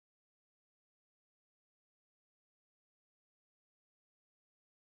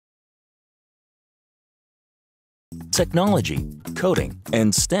Technology, coding,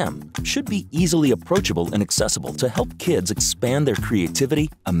 and STEM should be easily approachable and accessible to help kids expand their creativity,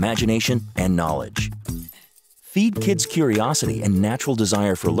 imagination, and knowledge. Feed kids' curiosity and natural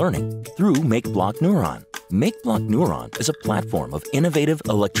desire for learning through Makeblock Neuron. Makeblock Neuron is a platform of innovative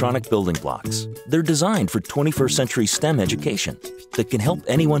electronic building blocks. They're designed for 21st century STEM education that can help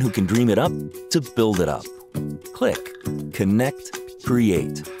anyone who can dream it up to build it up. Click, connect,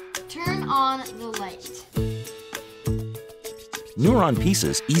 create. Turn on the light. Neuron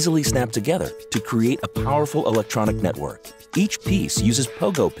pieces easily snap together to create a powerful electronic network. Each piece uses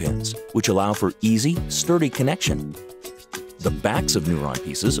pogo pins, which allow for easy, sturdy connection. The backs of neuron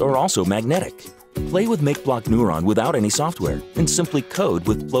pieces are also magnetic. Play with Makeblock Neuron without any software and simply code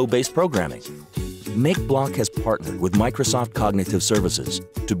with flow-based programming. Makeblock has partnered with Microsoft Cognitive Services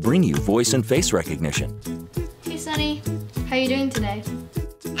to bring you voice and face recognition. Hey Sunny, how are you doing today?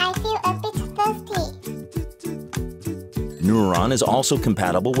 I feel a bit thirsty. Neuron is also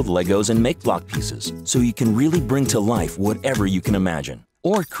compatible with Legos and Makeblock pieces, so you can really bring to life whatever you can imagine,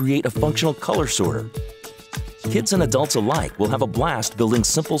 or create a functional color sorter. Kids and adults alike will have a blast building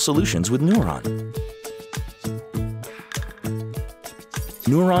simple solutions with Neuron.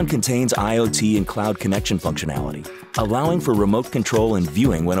 Neuron contains IoT and cloud connection functionality, allowing for remote control and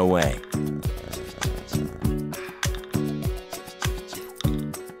viewing when away.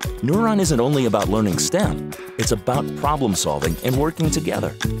 Neuron isn't only about learning STEM, it's about problem solving and working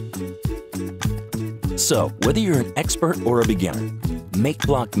together. So, whether you're an expert or a beginner,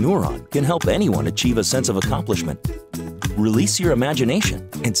 Makeblock Neuron can help anyone achieve a sense of accomplishment. Release your imagination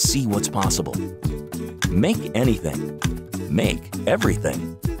and see what's possible. Make anything. Make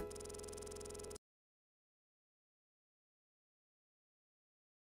everything.